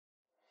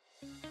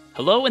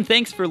Hello, and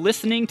thanks for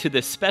listening to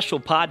this special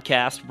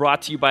podcast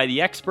brought to you by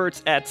the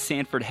experts at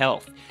Sanford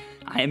Health.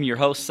 I am your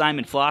host,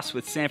 Simon Floss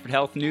with Sanford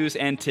Health News,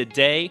 and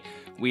today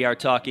we are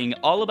talking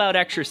all about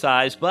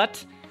exercise,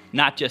 but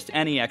not just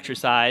any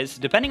exercise.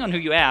 Depending on who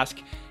you ask,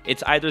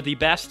 it's either the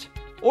best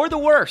or the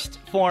worst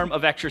form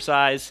of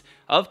exercise.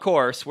 Of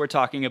course, we're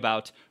talking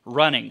about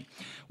running.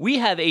 We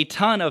have a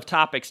ton of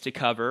topics to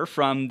cover,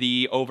 from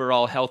the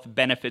overall health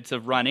benefits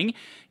of running,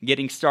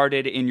 getting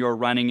started in your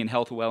running and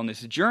health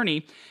wellness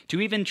journey, to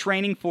even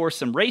training for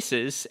some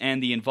races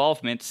and the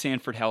involvement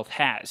Sanford Health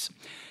has.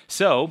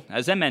 So,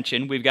 as I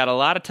mentioned, we've got a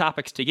lot of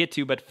topics to get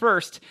to, but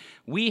first,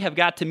 we have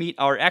got to meet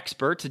our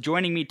experts.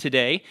 Joining me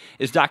today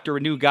is Dr.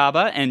 Renu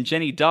Gaba and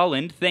Jenny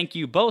Dahland. Thank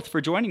you both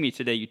for joining me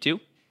today, you two.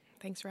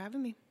 Thanks for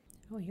having me.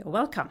 Oh, you're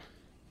welcome.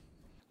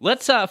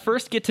 Let's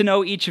first get to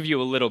know each of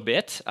you a little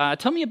bit.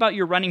 Tell me about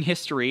your running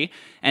history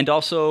and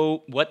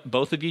also what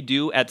both of you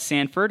do at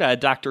Sanford.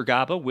 Dr.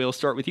 Gaba, we'll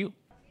start with you.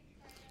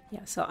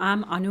 Yeah, so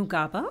I'm Anu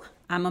Gaba.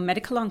 I'm a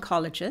medical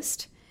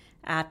oncologist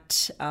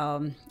at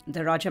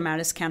the Roger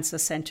Maris Cancer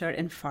Center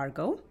in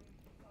Fargo.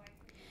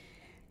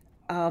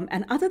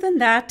 And other than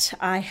that,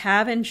 I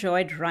have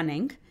enjoyed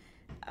running.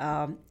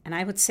 And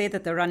I would say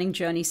that the running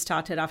journey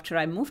started after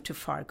I moved to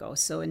Fargo,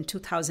 so in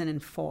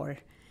 2004.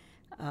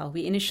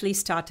 We initially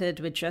started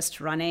with just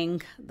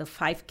running the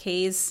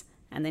 5Ks,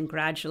 and then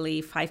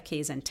gradually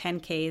 5Ks and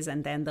 10Ks,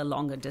 and then the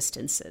longer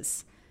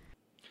distances.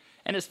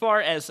 And as far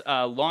as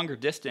longer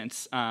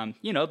distance,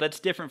 that's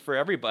different for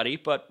everybody,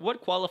 but what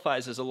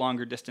qualifies as a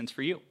longer distance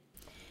for you?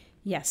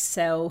 Yes,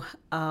 so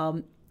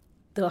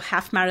the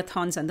half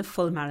marathons and the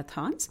full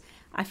marathons.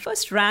 I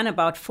first ran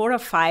about 4 or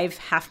 5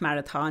 half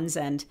marathons,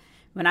 and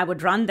when I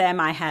would run them,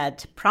 I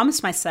had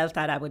promised myself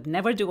that I would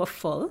never do a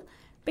full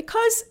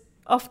because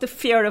of the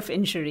fear of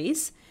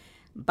injuries.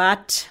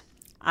 But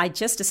I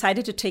just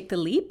decided to take the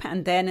leap,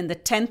 and then in the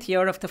 10th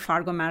year of the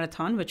Fargo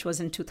Marathon, which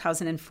was in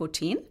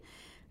 2014,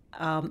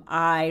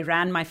 I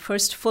ran my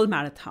first full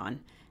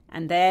marathon.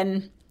 And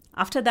then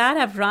after that,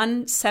 I've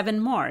run 7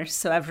 more.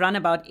 So I've run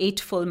about 8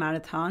 full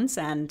marathons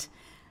and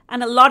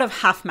a lot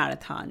of half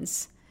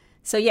marathons.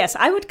 So yes,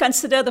 I would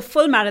consider the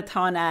full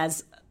marathon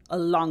as a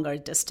longer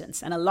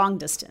distance and a long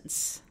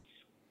distance.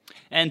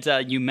 And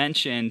you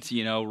mentioned,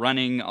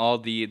 running all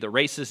the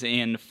races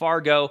in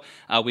Fargo.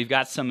 We've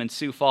got some in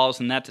Sioux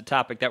Falls, and that's a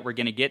topic that we're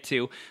going to get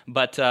to.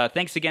 But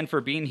thanks again for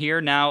being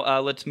here.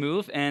 Now let's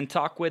move and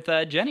talk with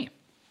Jenny.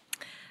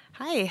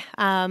 Hi.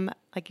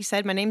 Like you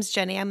said, my name's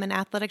Jenny. I'm an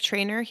athletic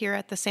trainer here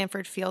at the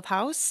Sanford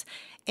Fieldhouse,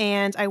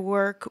 and I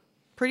work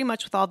pretty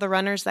much with all the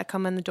runners that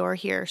come in the door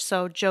here.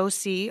 So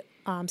Josie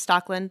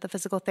Stockland, the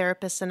physical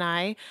therapist, and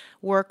I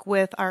work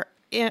with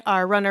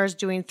our runners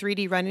doing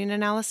 3D running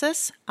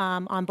analysis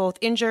on both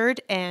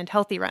injured and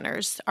healthy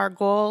runners. Our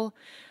goal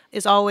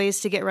is always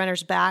to get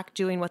runners back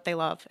doing what they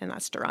love, and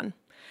that's to run.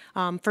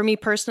 For me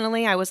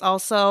personally, I was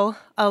also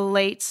a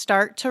late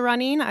start to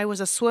running. I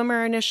was a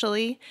swimmer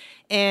initially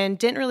and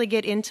didn't really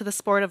get into the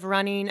sport of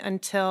running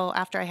until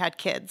after I had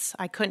kids.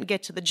 I couldn't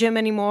get to the gym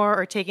anymore,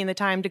 or taking the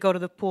time to go to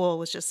the pool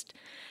was just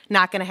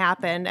not going to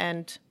happen.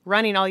 And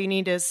running, all you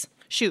need is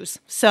shoes.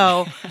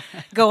 So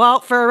go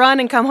out for a run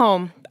and come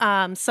home.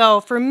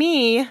 So for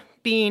me,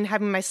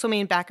 having my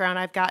swimming background,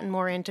 I've gotten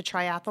more into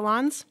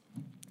triathlons.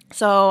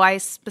 So I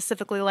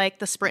specifically like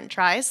the sprint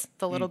tries,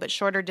 the little bit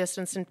shorter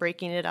distance, and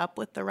breaking it up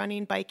with the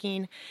running,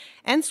 biking,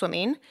 and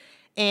swimming.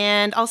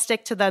 And I'll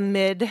stick to the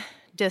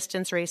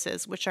mid-distance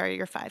races, which are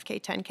your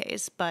 5K,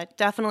 10Ks. But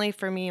definitely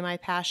for me, my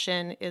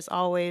passion is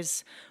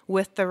always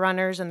with the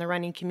runners and the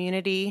running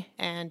community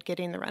and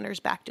getting the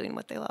runners back doing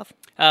what they love.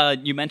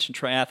 You mentioned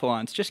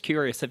triathlons. Just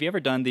curious, have you ever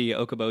done the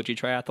Okoboji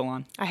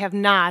Triathlon? I have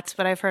not,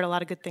 but I've heard a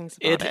lot of good things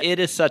about it. It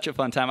is such a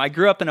fun time. I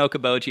grew up in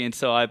Okoboji, and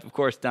so I've, of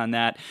course, done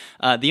that.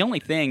 The only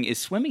thing is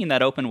swimming in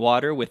that open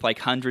water with like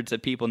hundreds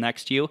of people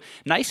next to you,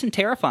 nice and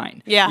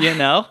terrifying.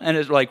 Yeah. And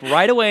it's like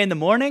right away in the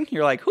morning,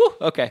 you're like, whew,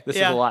 okay, this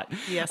is a lot.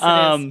 Yes,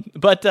 it is.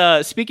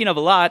 But speaking of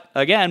a lot,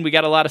 again, we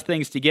got a lot of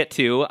things to get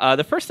to.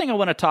 The first thing I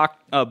want to talk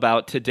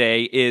about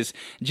today is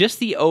just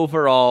the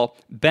overall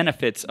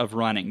benefits of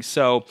running.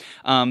 So,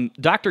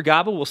 Dr.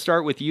 Gaba, we'll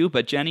start with you,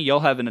 but Jenny,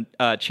 you'll have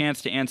a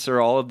chance to answer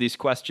all of these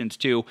questions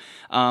too.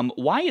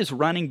 Why is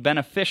running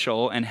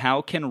beneficial, and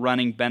how can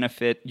running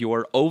benefit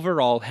your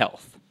overall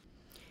health?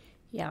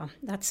 Yeah,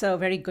 that's a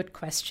very good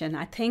question.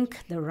 I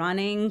think the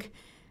running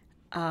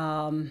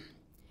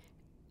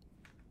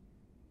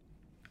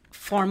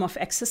form of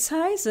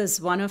exercise is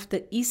one of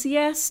the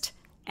easiest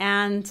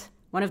and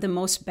one of the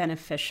most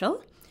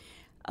beneficial.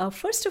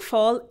 First of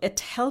all, it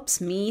helps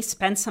me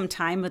spend some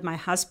time with my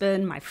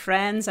husband, my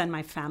friends, and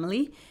my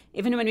family.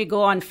 Even when we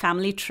go on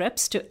family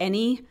trips to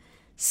any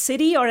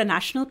city or a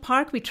national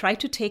park, we try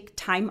to take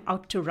time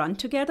out to run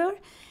together.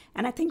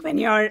 And I think when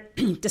you're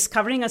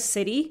discovering a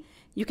city,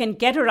 you can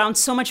get around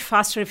so much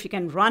faster if you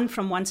can run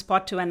from one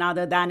spot to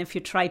another than if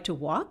you try to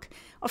walk.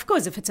 Of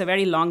course, if it's a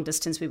very long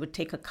distance, we would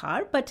take a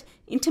car. But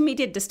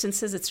intermediate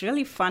distances, it's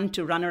really fun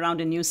to run around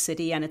a new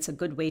city, and it's a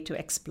good way to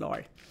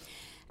explore.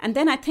 And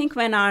then I think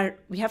when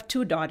we have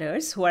 2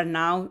 daughters who are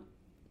now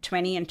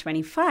 20 and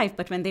 25,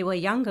 but when they were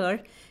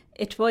younger,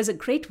 it was a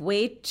great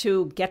way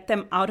to get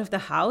them out of the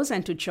house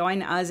and to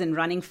join us in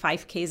running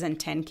 5Ks and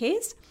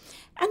 10Ks.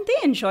 And they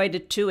enjoyed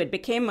it too. It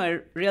became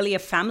really a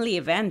family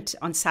event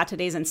on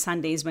Saturdays and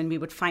Sundays when we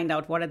would find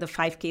out what are the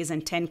 5Ks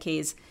and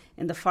 10Ks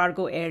in the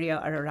Fargo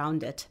area or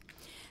around it.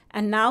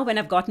 And now when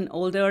I've gotten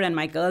older and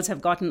my girls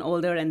have gotten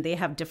older and they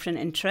have different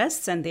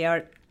interests and they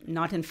are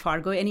not in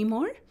Fargo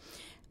anymore,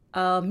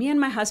 me and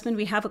my husband,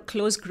 we have a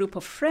close group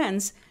of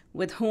friends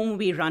with whom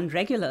we run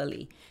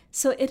regularly.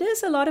 So it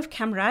is a lot of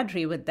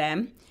camaraderie with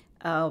them.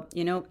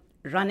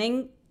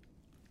 Running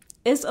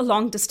is a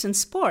long distance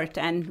sport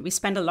and we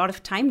spend a lot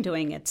of time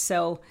doing it.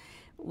 So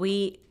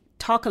we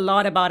talk a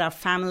lot about our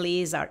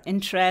families, our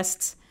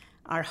interests,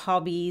 our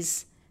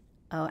hobbies,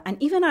 and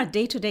even our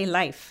day-to-day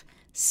life.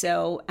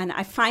 So, and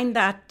I find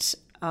that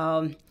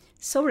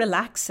so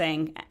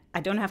relaxing.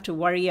 I don't have to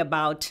worry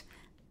about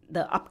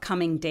the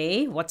upcoming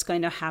day, what's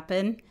going to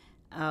happen,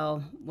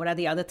 what are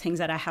the other things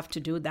that I have to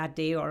do that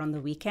day or on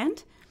the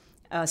weekend.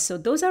 So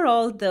those are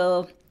all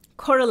the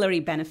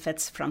corollary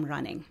benefits from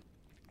running.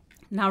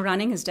 Now,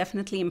 running is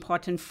definitely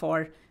important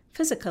for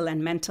physical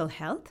and mental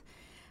health.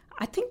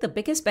 I think the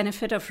biggest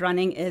benefit of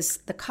running is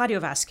the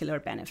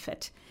cardiovascular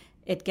benefit.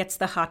 It gets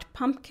the heart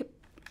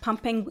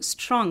pumping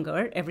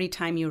stronger every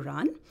time you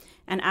run.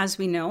 And as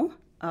we know,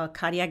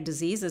 cardiac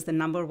disease is the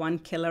number one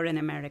killer in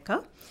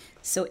America.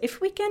 So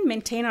if we can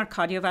maintain our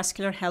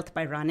cardiovascular health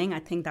by running, I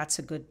think that's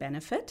a good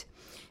benefit.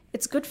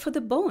 It's good for the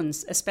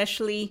bones,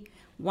 especially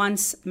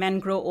once men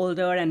grow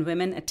older and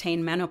women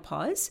attain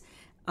menopause.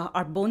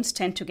 Our bones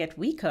tend to get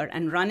weaker,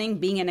 and running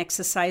being an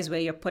exercise where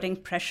you're putting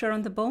pressure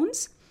on the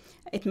bones,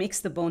 it makes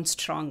the bones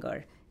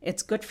stronger.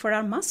 It's good for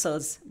our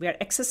muscles. We are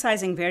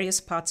exercising various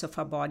parts of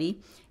our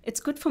body. It's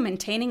good for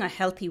maintaining a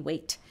healthy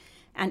weight.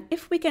 And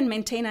if we can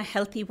maintain a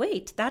healthy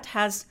weight, that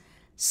has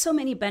so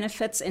many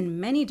benefits in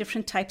many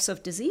different types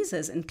of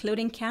diseases,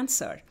 including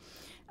cancer.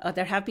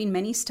 There have been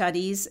many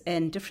studies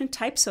in different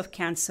types of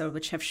cancer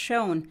which have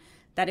shown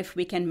that if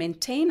we can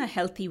maintain a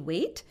healthy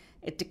weight,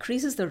 it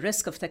decreases the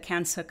risk of the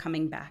cancer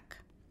coming back.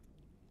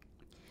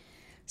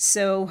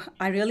 So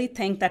I really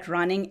think that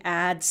running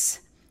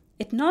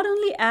it not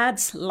only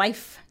adds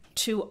life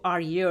to our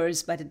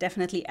years, but it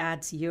definitely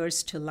adds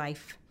years to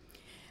life.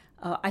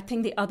 I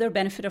think the other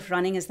benefit of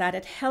running is that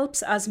it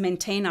helps us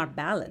maintain our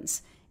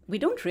balance. We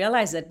don't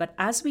realize it, but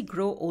as we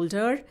grow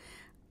older,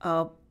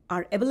 our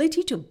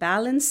ability to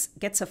balance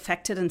gets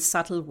affected in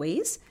subtle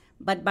ways.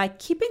 But by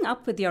keeping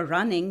up with your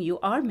running, you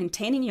are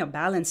maintaining your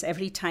balance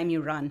every time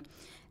you run.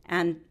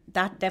 And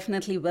that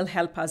definitely will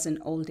help us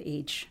in old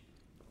age.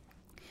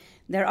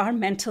 There are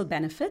mental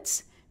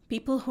benefits.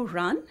 People who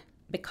run,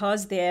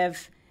 because they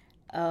have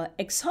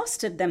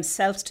exhausted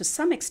themselves to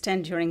some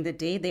extent during the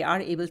day, they are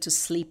able to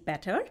sleep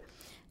better.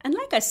 And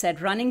like I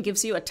said, running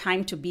gives you a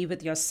time to be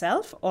with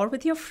yourself or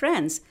with your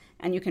friends,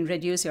 and you can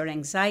reduce your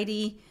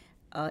anxiety.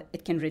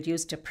 It can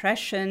reduce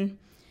depression.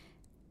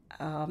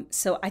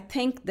 So I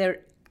think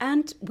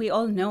and we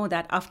all know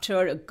that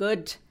after a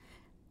good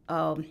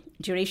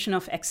duration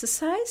of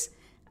exercise,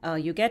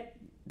 you get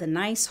the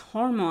nice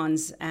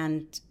hormones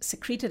and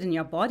secreted in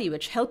your body,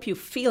 which help you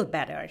feel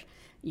better.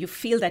 You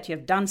feel that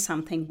you've done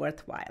something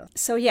worthwhile.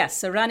 So yes,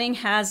 so running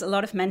has a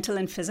lot of mental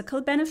and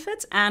physical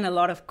benefits and a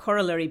lot of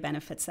corollary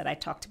benefits that I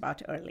talked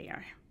about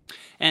earlier.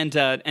 And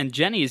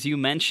Jenny, as you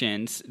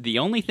mentioned, the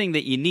only thing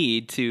that you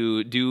need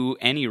to do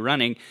any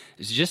running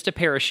is just a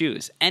pair of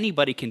shoes.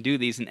 Anybody can do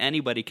these and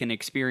anybody can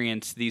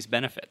experience these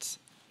benefits.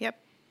 Yep,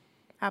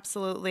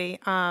 absolutely.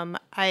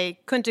 I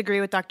couldn't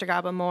agree with Dr.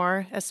 Gaba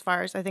more as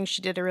far as I think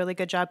she did a really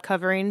good job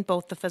covering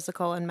both the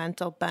physical and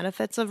mental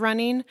benefits of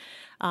running.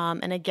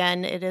 And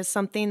again, it is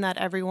something that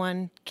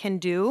everyone can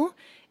do.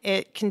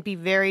 It can be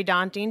very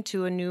daunting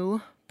to a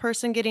new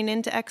person getting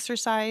into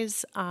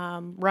exercise.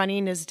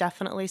 Running is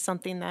definitely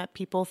something that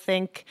people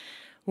think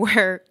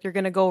where you're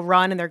going to go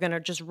run and they're going to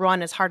just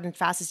run as hard and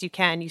fast as you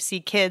can. You see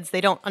kids, they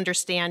don't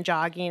understand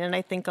jogging. And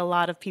I think a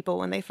lot of people,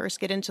 when they first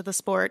get into the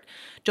sport,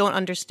 don't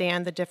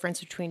understand the difference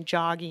between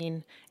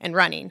jogging and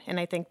running. And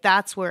I think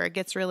that's where it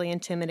gets really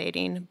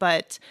intimidating.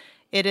 But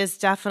it is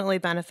definitely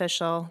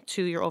beneficial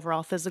to your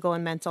overall physical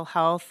and mental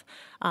health.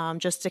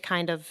 Just to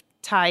kind of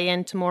tie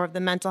into more of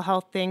the mental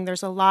health thing,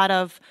 there's a lot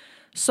of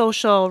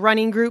social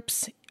running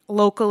groups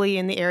locally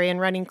in the area and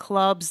running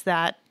clubs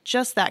that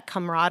just that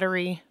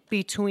camaraderie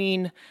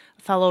between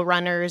fellow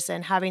runners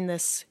and having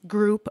this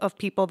group of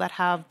people that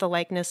have the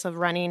likeness of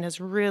running has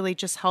really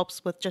just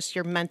helps with just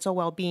your mental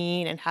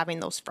well-being and having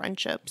those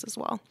friendships as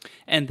well.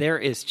 And there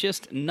is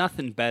just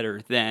nothing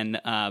better than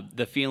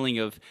the feeling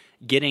of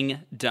getting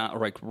done,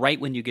 like right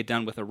when you get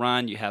done with a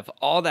run, you have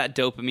all that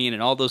dopamine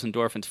and all those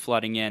endorphins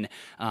flooding in.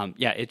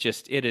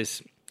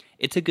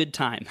 It's a good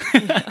time.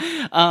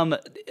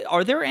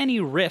 Are there any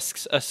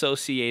risks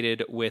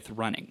associated with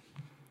running?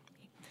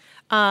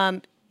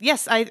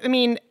 Yes, I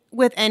mean,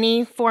 with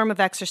any form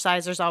of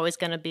exercise, there's always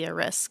going to be a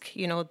risk.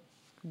 You know,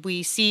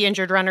 we see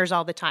injured runners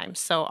all the time.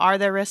 So are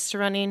there risks to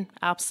running?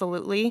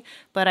 Absolutely.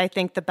 But I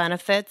think the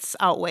benefits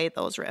outweigh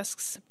those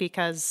risks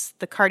because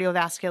the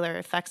cardiovascular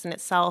effects in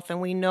itself, and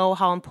we know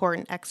how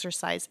important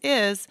exercise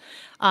is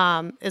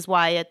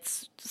why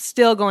it's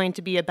still going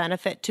to be a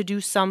benefit to do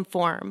some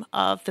form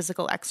of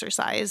physical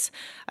exercise.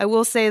 I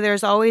will say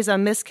there's always a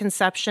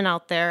misconception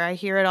out there. I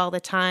hear it all the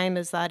time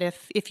is that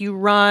if you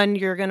run,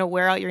 you're going to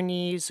wear out your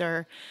knees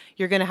or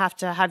you're going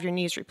to have your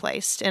knees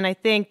replaced. And I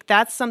think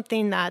that's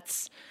something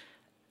that's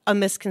a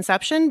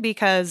misconception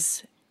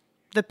because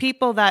the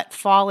people that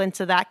fall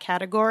into that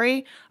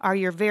category are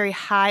your very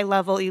high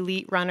level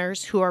elite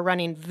runners who are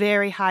running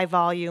very high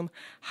volume,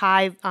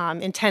 high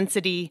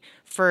intensity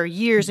for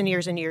years and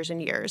years and years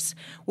and years,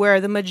 where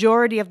the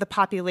majority of the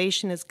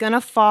population is going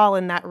to fall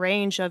in that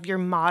range of your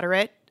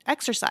moderate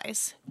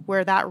exercise,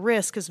 where that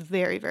risk is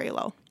very, very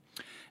low.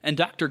 And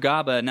Dr.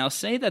 Gaba, now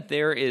say that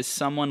there is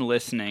someone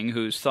listening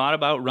who's thought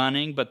about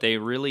running, but they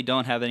really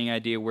don't have any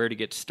idea where to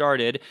get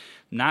started,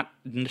 not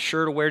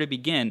sure to where to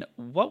begin.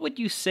 What would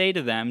you say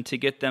to them to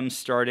get them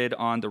started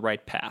on the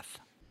right path?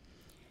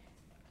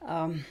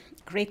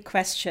 Great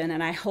question,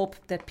 and I hope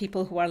that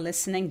people who are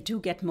listening do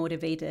get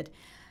motivated.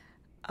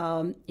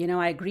 I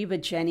agree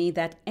with Jenny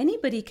that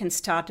anybody can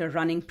start a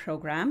running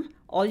program.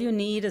 All you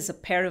need is a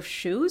pair of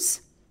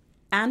shoes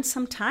and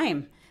some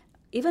time.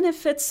 Even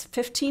if it's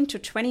 15 to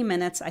 20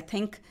 minutes, I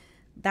think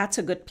that's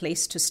a good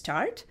place to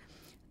start.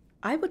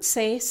 I would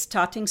say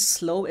starting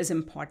slow is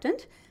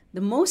important.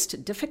 The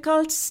most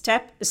difficult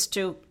step is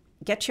to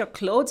get your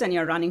clothes and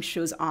your running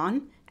shoes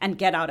on and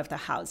get out of the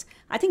house.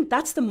 I think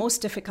that's the most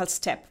difficult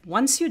step.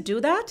 Once you do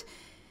that,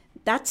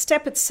 that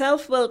step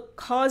itself will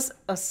cause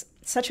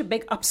such a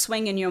big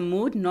upswing in your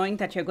mood, knowing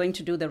that you're going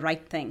to do the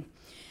right thing.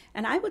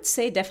 And I would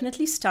say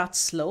definitely start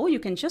slow. You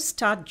can just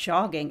start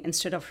jogging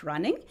instead of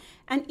running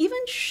and even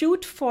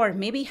shoot for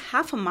maybe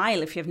half a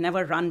mile if you've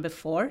never run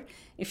before.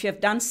 If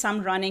you've done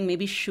some running,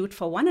 maybe shoot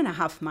for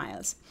 1.5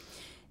 miles.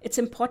 It's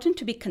important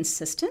to be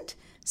consistent.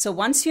 So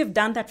once you've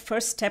done that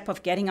first step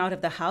of getting out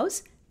of the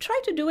house,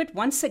 try to do it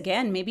once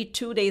again, maybe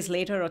 2 days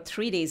later or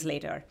 3 days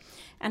later.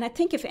 And I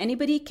think if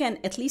anybody can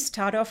at least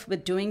start off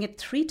with doing it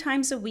 3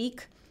 times a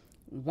week,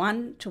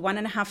 1 to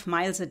 1.5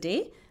 miles a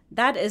day,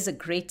 that is a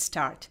great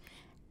start.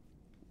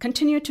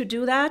 Continue to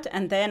do that,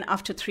 and then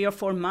after 3 or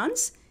 4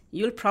 months,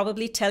 you'll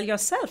probably tell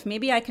yourself,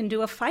 maybe I can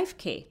do a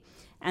 5K,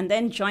 and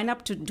then join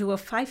up to do a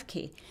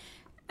 5K.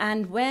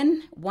 And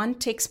when one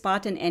takes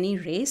part in any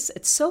race,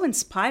 it's so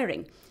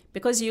inspiring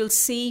because you'll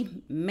see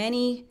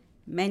many,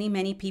 many,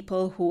 many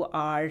people who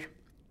are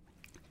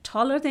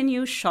taller than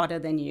you, shorter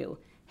than you,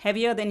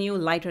 heavier than you,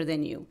 lighter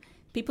than you,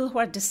 people who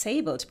are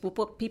disabled,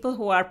 people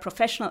who are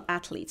professional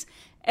athletes.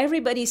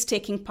 Everybody's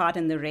taking part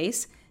in the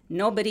race.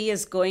 Nobody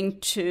is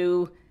going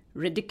to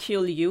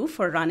ridicule you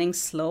for running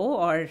slow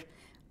or,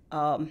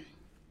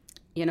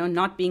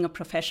 not being a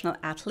professional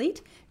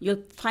athlete.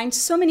 You'll find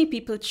so many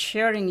people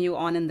cheering you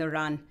on in the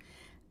run,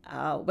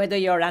 whether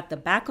you're at the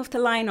back of the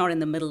line or in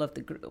the middle of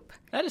the group.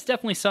 That is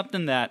definitely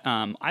something that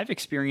I've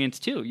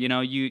experienced too.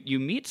 You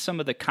meet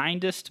some of the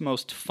kindest,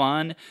 most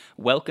fun,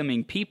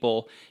 welcoming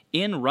people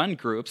in run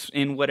groups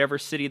in whatever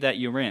city that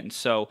you're in.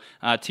 So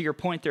to your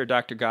point there,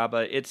 Dr.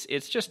 Gaba,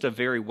 it's just a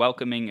very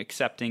welcoming,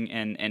 accepting,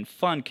 and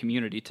fun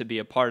community to be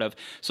a part of.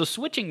 So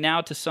switching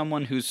now to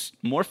someone who's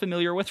more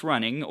familiar with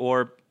running,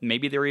 or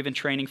maybe they're even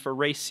training for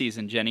race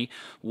season, Jenny,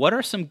 what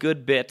are some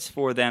good bits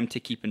for them to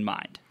keep in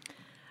mind?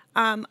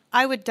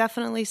 I would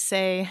definitely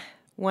say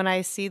when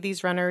I see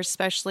these runners,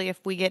 especially if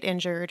we get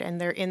injured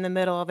and they're in the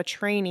middle of a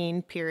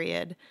training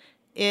period,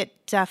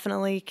 it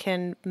definitely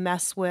can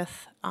mess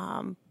with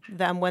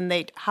them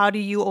how do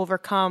you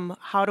overcome,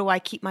 how do I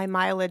keep my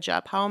mileage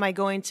up? How am I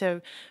going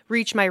to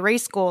reach my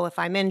race goal if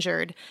I'm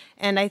injured?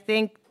 And I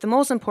think the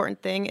most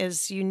important thing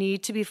is you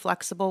need to be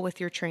flexible with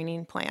your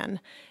training plan.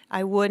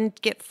 I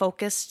wouldn't get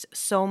focused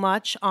so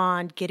much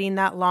on getting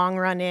that long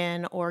run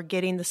in or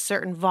getting the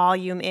certain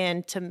volume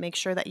in to make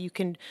sure that you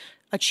can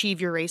achieve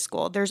your race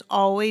goal. There's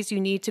always, you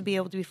need to be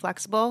able to be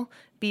flexible,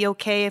 be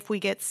okay if we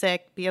get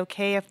sick, be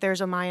okay if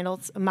there's a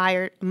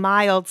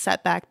mild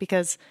setback,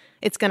 because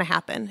it's going to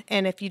happen.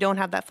 And if you don't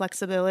have that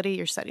flexibility,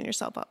 you're setting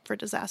yourself up for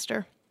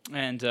disaster.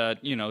 And,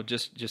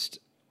 just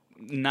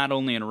not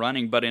only in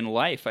running, but in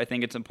life, I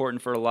think it's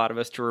important for a lot of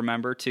us to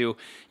remember to,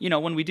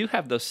 when we do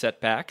have those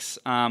setbacks,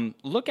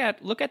 look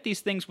at these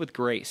things with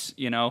grace.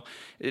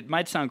 It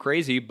might sound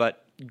crazy,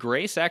 but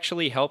grace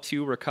actually helps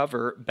you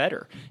recover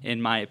better,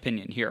 in my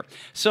opinion here.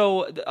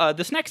 So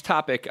this next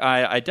topic,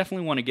 I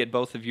definitely want to get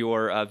both of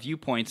your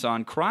viewpoints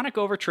on. Chronic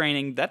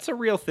overtraining, that's a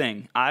real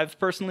thing. I've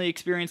personally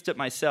experienced it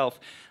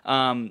myself.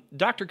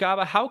 Dr.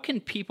 Gaba, how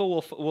can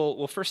people,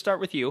 we'll first start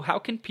with you, how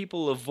can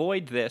people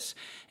avoid this,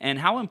 and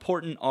how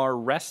important are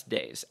rest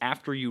days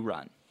after you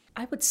run?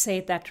 I would say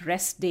that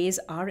rest days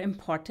are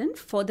important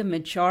for the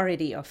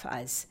majority of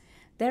us.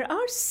 There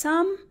are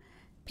some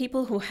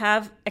people who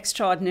have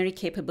extraordinary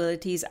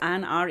capabilities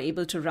and are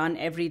able to run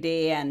every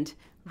day and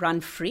run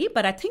free.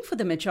 But I think for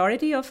the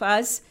majority of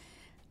us,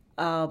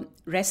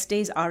 rest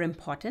days are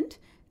important.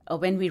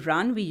 when we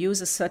run, we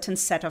use a certain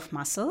set of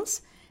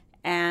muscles,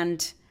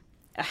 and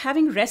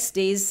having rest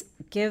days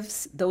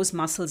gives those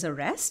muscles a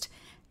rest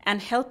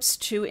and helps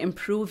to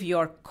improve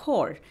your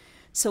core.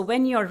 So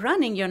when you're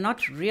running, you're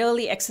not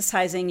really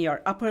exercising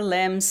your upper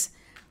limbs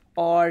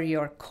or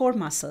your core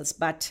muscles,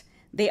 but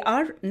they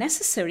are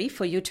necessary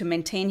for you to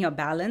maintain your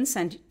balance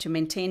and to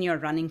maintain your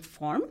running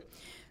form.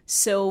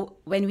 So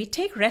when we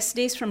take rest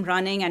days from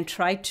running and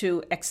try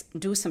to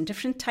do some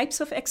different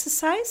types of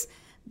exercise,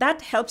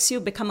 that helps you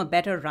become a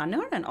better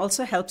runner and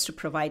also helps to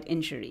provide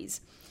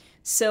injuries.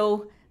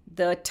 So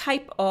the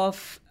type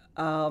of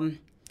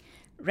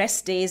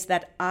rest days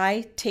that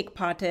I take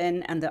part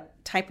in and the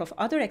type of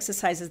other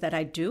exercises that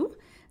I do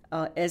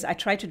is I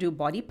try to do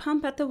body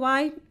pump at the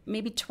Y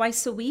maybe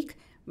twice a week,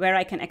 where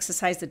I can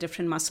exercise the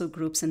different muscle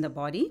groups in the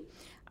body.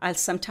 I'll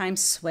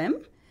sometimes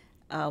swim,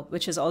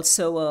 which is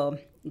also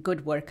a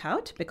good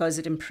workout because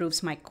it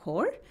improves my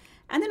core.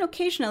 And then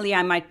occasionally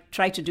I might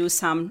try to do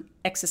some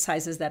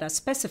exercises that are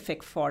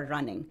specific for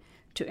running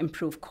to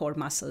improve core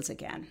muscles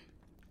again.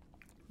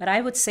 But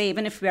I would say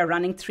even if we are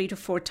running 3 to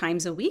 4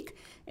 times a week,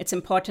 it's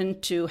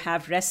important to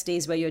have rest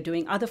days where you're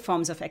doing other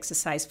forms of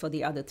exercise for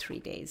the other 3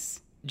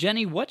 days.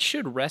 Jenny, what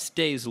should rest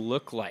days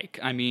look like?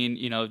 I mean,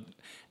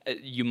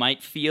 you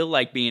might feel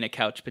like being a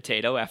couch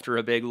potato after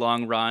a big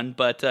long run,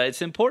 but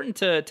it's important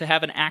to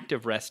have an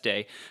active rest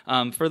day.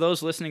 For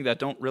those listening that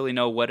don't really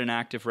know what an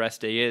active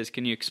rest day is,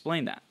 can you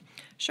explain that?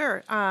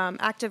 Sure.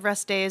 Active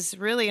rest days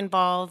really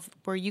involve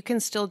where you can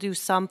still do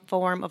some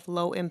form of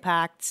low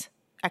impact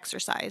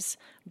exercise.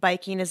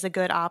 Biking is a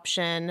good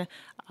option.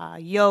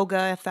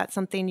 Yoga, if that's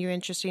something you're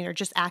interested in, or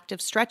just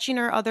active stretching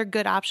are other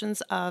good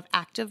options of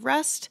active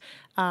rest.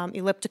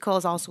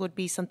 Ellipticals also would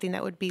be something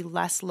that would be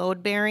less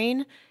load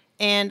bearing.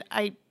 And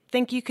I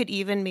think you could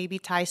even maybe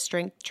tie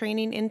strength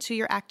training into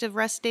your active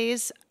rest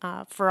days.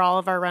 For all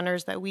of our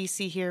runners that we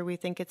see here, we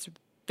think it's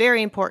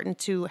very important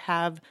to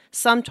have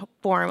some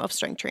form of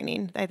strength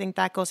training. I think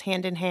that goes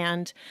hand in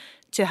hand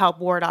to help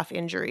ward off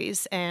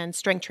injuries, and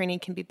strength training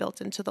can be built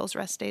into those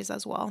rest days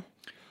as well.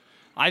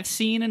 I've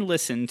seen and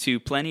listened to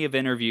plenty of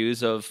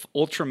interviews of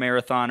ultra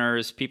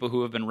marathoners, people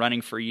who have been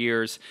running for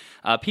years,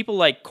 people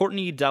like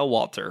Courtney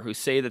Delwalter, who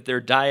say that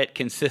their diet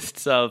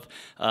consists of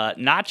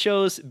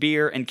nachos,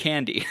 beer, and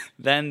candy.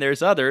 Then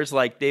there's others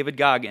like David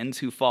Goggins,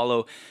 who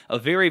follow a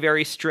very,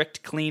 very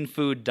strict clean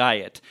food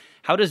diet.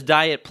 How does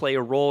diet play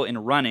a role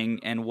in running,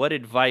 and what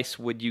advice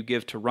would you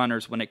give to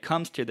runners when it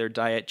comes to their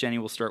diet? Jenny,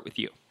 we'll start with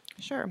you.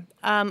 Sure.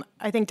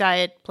 I think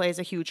diet plays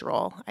a huge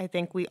role. I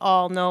think we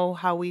all know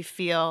how we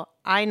feel.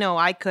 I know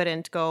I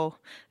couldn't go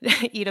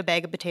eat a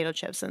bag of potato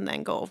chips and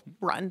then go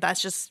run.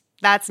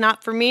 That's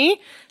not for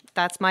me.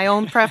 That's my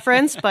own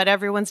preference, but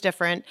everyone's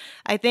different.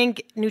 I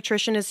think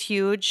nutrition is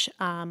huge.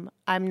 I'm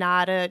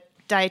not a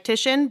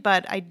dietitian,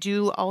 but I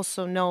do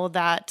also know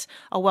that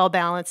a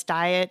well-balanced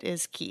diet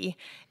is key.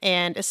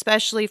 And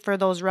especially for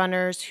those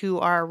runners who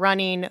are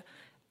running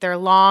their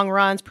long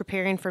runs,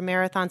 preparing for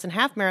marathons and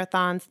half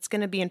marathons, it's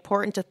going to be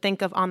important to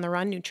think of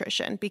on-the-run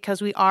nutrition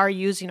because we are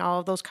using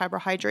all of those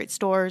carbohydrate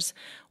stores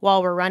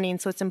while we're running.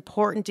 So it's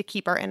important to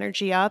keep our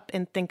energy up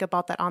and think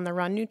about that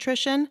on-the-run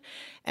nutrition.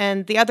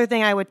 And the other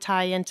thing I would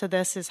tie into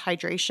this is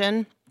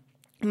hydration.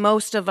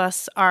 Most of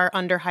us are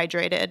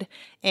underhydrated.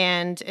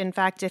 And in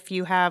fact, if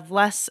you have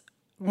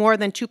more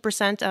than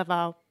 2% of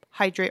a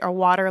hydrate or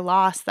water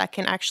loss, that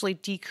can actually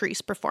decrease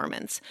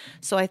performance.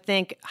 So I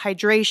think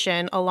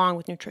hydration along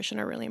with nutrition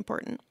are really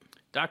important.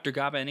 Dr.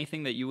 Gaba,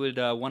 anything that you would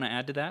want to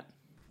add to that?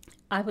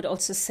 I would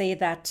also say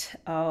that,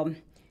 to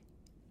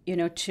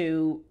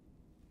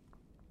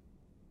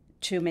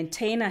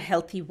maintain a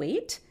healthy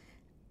weight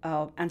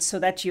and so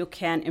that you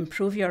can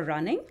improve your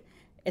running,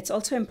 it's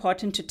also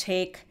important to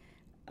take,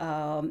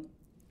 at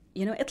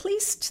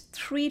least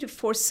 3 to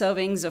 4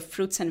 servings of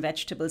fruits and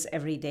vegetables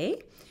every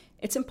day.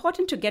 It's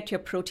important to get your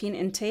protein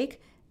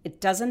intake. It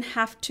doesn't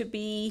have to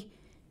be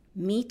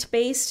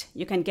meat-based.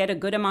 You can get a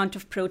good amount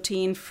of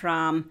protein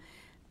from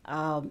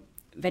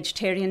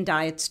vegetarian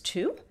diets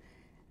too.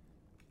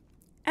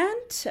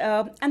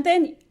 And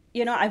then,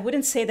 I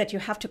wouldn't say that you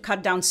have to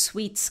cut down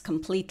sweets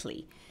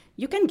completely.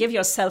 You can give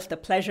yourself the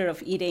pleasure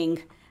of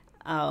eating,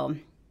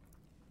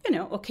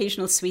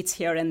 occasional sweets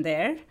here and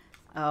there,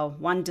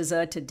 one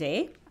dessert a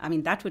day. I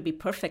mean, that would be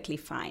perfectly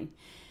fine.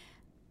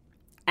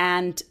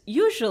 And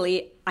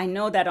usually I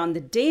know that on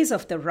the days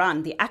of the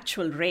run, the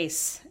actual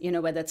race,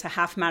 whether it's a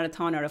half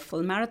marathon or a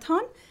full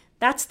marathon,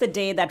 that's the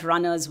day that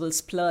runners will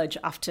splurge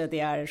after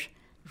their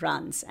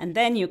runs. And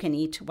then you can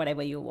eat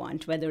whatever you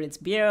want, whether it's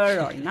beer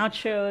or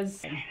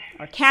nachos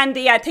or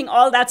candy. I think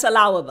all that's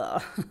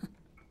allowable.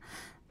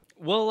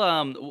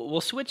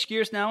 We'll switch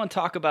gears now and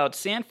talk about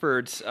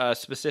Sanford's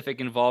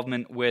specific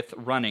involvement with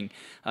running.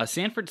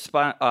 Sanford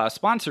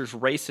sponsors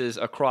races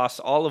across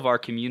all of our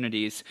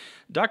communities.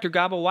 Dr.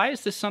 Gaba, why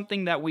is this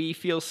something that we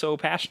feel so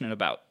passionate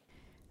about?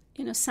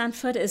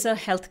 Sanford is a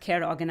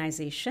healthcare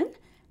organization,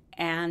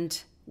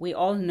 and we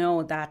all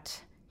know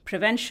that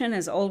prevention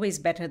is always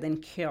better than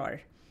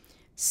cure.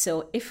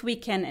 So if we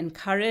can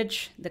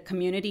encourage the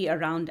community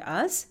around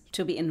us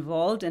to be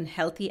involved in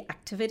healthy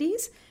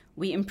activities,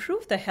 we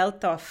improve the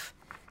health of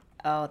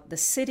the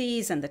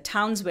cities and the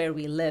towns where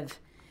we live.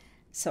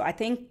 So I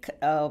think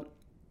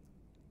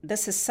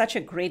this is such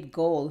a great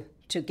goal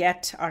to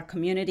get our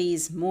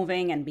communities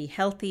moving and be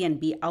healthy and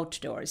be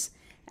outdoors.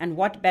 And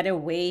what better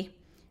way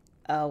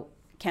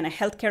can a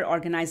healthcare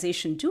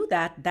organization do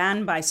that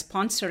than by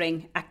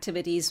sponsoring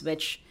activities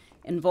which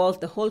involve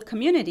the whole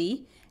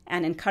community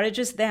and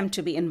encourages them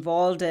to be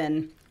involved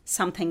in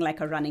something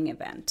like a running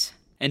event.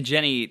 And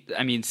Jenny,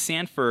 I mean,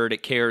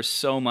 Sanford cares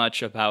so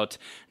much about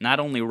not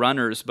only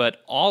runners,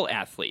 but all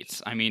athletes.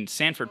 I mean,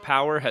 Sanford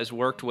Power has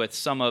worked with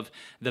some of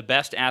the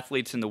best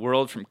athletes in the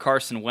world, from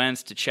Carson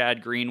Wentz to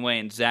Chad Greenway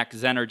and Zach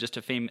Zenner, just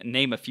to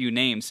name a few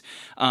names.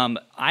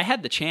 I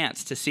had the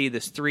chance to see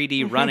this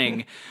 3D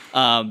running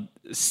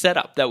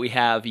setup that we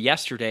have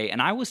yesterday,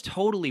 and I was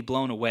totally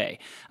blown away.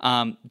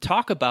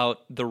 Talk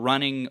about the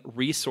running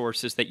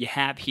resources that you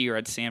have here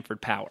at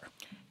Sanford Power.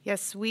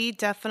 Yes, we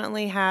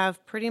definitely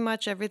have pretty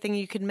much everything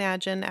you could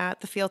imagine at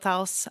the field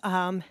house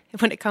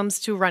when it comes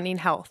to running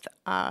health.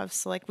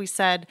 So like we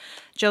said,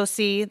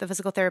 Josie, the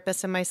physical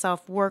therapist, and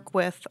myself work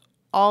with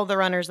all the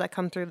runners that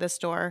come through this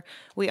door.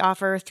 We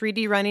offer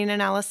 3D running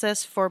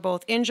analysis for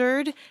both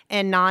injured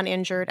and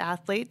non-injured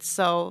athletes.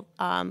 So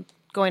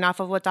going off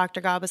of what Dr.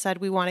 Gaba said,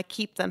 we want to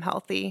keep them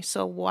healthy.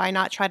 So why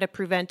not try to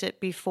prevent it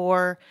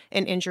before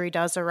an injury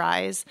does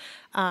arise?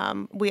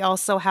 We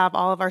also have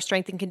all of our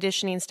strength and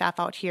conditioning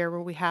staff out here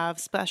where we have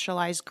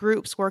specialized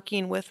groups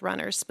working with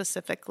runners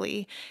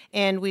specifically.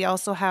 And we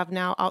also have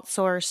now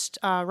outsourced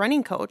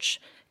running coach.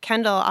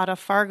 Kendall out of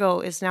Fargo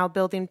is now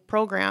building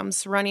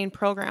programs, running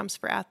programs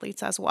for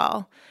athletes as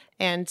well.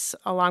 And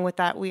along with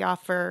that, we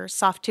offer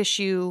soft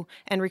tissue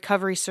and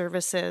recovery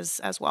services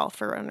as well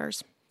for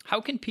runners. How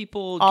can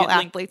people all get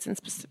athletes in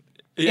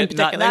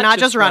particular, not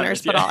just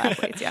runners, but all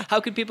athletes, yeah.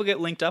 How can people get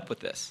linked up with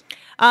this?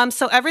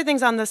 So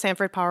everything's on the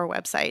Sanford Power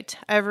website.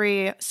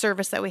 Every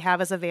service that we have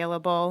is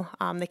available.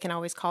 They can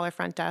always call our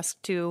front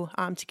desk to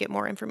get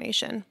more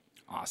information.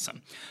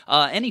 Awesome.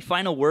 Any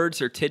final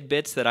words or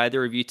tidbits that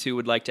either of you two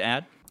would like to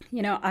add?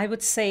 You know, I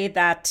would say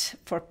that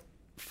for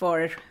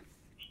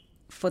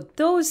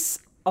those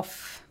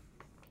of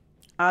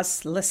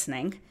us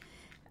listening,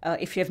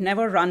 if you've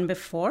never run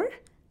before,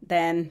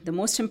 then the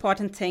most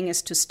important thing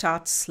is to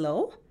start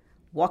slow.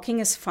 Walking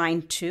is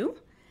fine too.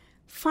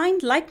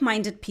 Find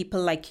like-minded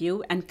people like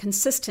you, and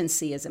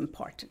consistency is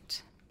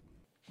important.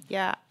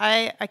 Yeah,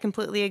 I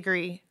completely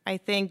agree. I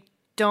think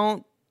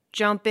don't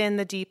jump in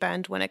the deep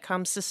end when it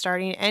comes to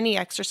starting any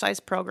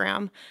exercise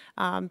program.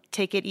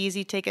 Take it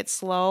easy, take it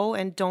slow,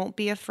 and don't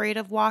be afraid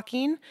of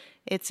walking.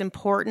 It's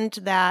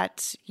important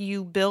that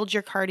you build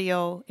your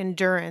cardio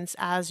endurance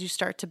as you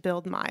start to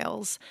build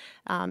miles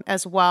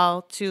as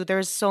well. Too,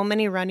 there's so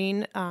many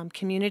running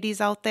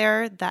communities out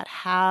there that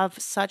have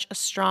such a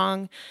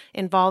strong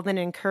involvement,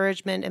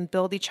 encouragement, and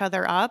build each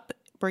other up,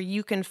 where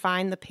you can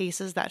find the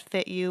paces that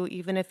fit you,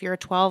 even if you're a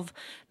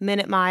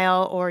 12-minute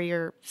mile or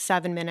your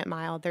 7-minute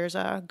mile. There's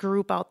a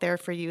group out there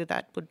for you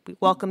that would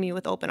welcome you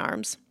with open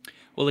arms.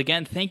 Well,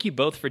 again, thank you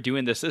both for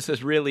doing this. This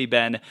has really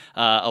been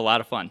a lot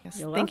of fun. Yes,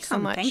 You're thank you so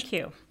much. Thank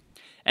you.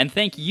 And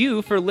thank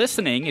you for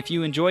listening. If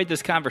you enjoyed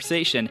this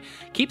conversation,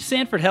 keep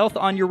Sanford Health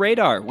on your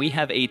radar. We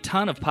have a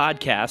ton of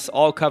podcasts,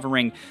 all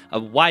covering a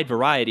wide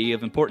variety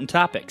of important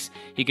topics.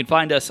 You can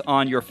find us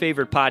on your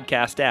favorite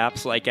podcast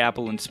apps like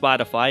Apple and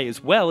Spotify,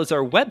 as well as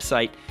our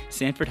website,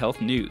 Sanford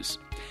Health News.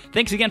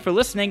 Thanks again for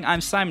listening. I'm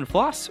Simon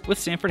Floss with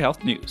Sanford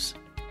Health News.